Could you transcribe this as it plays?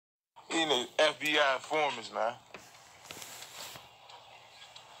FBI informants, man.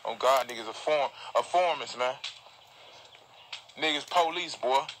 Oh God, niggas informants, man. Niggas police,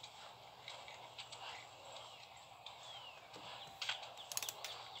 boy.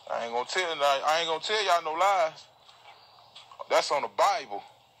 I ain't gonna tell y'all no lies. That's on the Bible.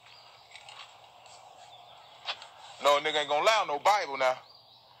 No, nigga ain't gonna lie on no Bible now.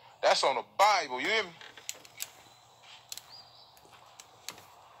 That's on the Bible, you hear me?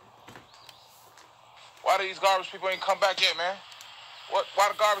 Why these garbage people ain't come back yet, man? Why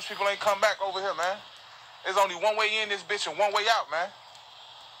the garbage people ain't come back over here, man? There's only one way in this bitch and one way out, man.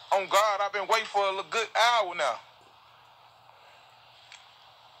 On God, I've been waiting for a good hour now.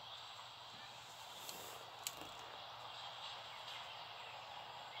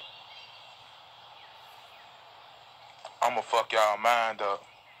 I'ma fuck y'all mind up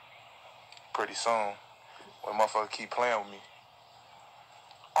pretty soon when motherfuckers keep playing with me.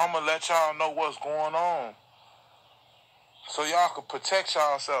 I'ma let y'all know what's going on so y'all can protect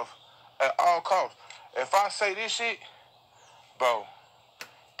yourself at all costs. If I say this shit, bro,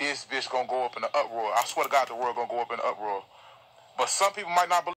 this bitch gonna go up in an uproar. I swear to God, the world gonna go up in an uproar. But some people might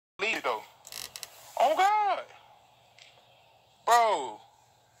not believe it, though. Oh, God. Bro,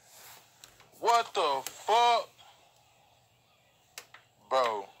 what the fuck?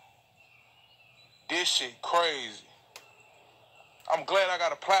 Bro, this shit crazy. I'm glad I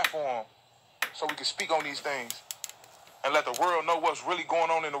got a platform so we can speak on these things and let the world know what's really going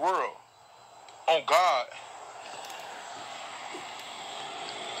on in the world. On God.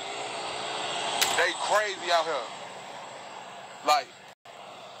 They crazy out here. Like,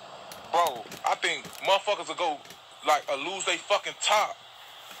 bro, I think motherfuckers will go, like, lose their fucking top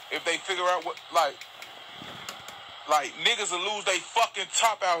if they figure out what, like niggas will lose their fucking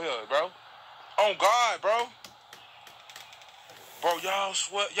top out here, bro. On God, bro. Bro,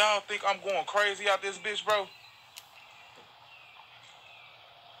 y'all think I'm going crazy out this bitch, bro?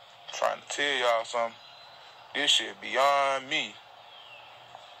 Trying to tell y'all something. This shit beyond me.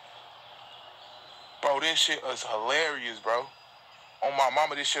 Bro, this shit is hilarious, bro. On my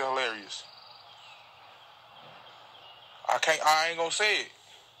mama, this shit hilarious. I ain't gonna say it.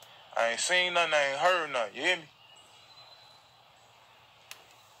 I ain't seen nothing, I ain't heard nothing, you hear me?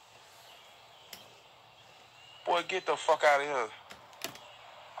 Boy, get the fuck out of here.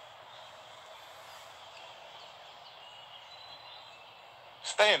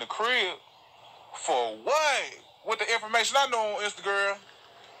 Stay in the crib? For what? With the information I know on Instagram.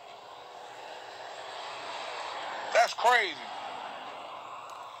 That's crazy.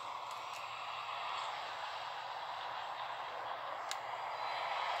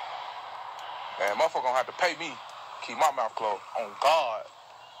 Man, motherfucker gonna have to pay me. Keep my mouth closed. On God.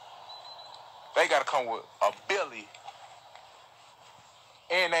 They gotta come with a Billy.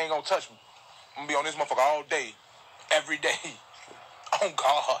 And they ain't gonna touch me. I'm gonna be on this motherfucker all day. Every day. On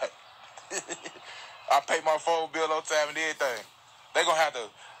God. I pay my phone bill on time and everything. They gonna have to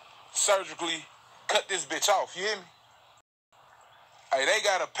surgically cut this bitch off, you hear me? Hey, they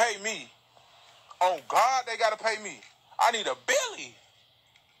gotta pay me. On God, they gotta pay me. I need a Billy.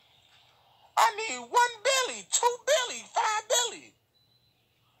 I need 1 Billy, 2 Billy, 5 Billy.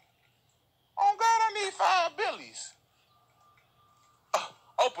 On God, I need 5 Billies.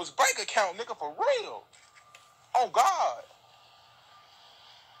 Oprah's bank account, nigga, for real. On God.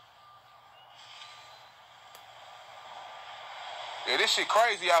 Yeah, this shit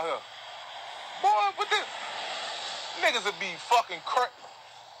crazy out here. Boy, but this niggas would be fucking crazy.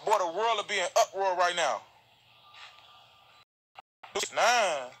 Boy, the world would be in uproar right now.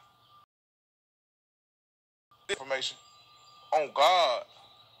 9. Information. On God.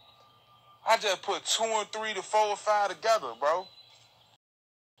 I just put 2 and 3 to 4 or 5 together, bro.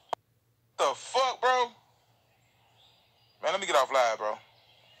 The fuck, bro? Man, let me get off live, bro.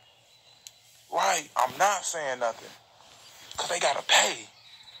 Right, I'm not saying nothing. Because they gotta pay.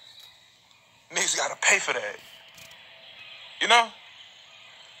 Niggas gotta pay for that. You know?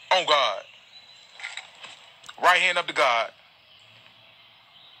 On God. Right hand up to God.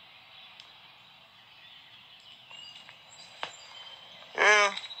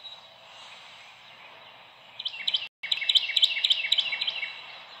 Yeah.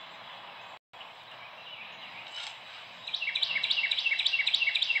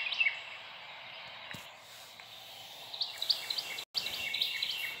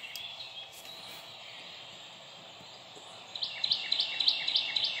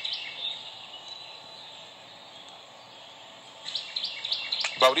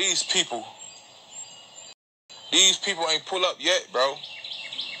 Bro, these people ain't pull up yet, bro.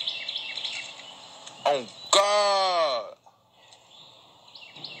 On God.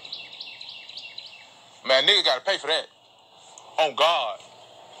 Man, niggas gotta pay for that. On God.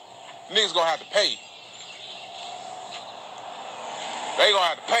 Niggas gonna have to pay. They gonna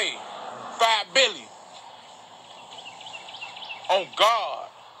have to pay $5 billion. On God.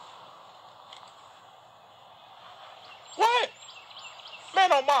 What?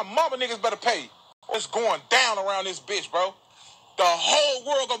 Man, on my mama, niggas better pay. It's going down around this bitch, bro. The whole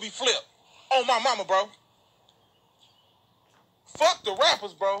world gonna be flipped. On my mama, bro. Fuck the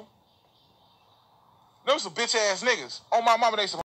rappers, bro. Them some bitch ass niggas. On my mama, they some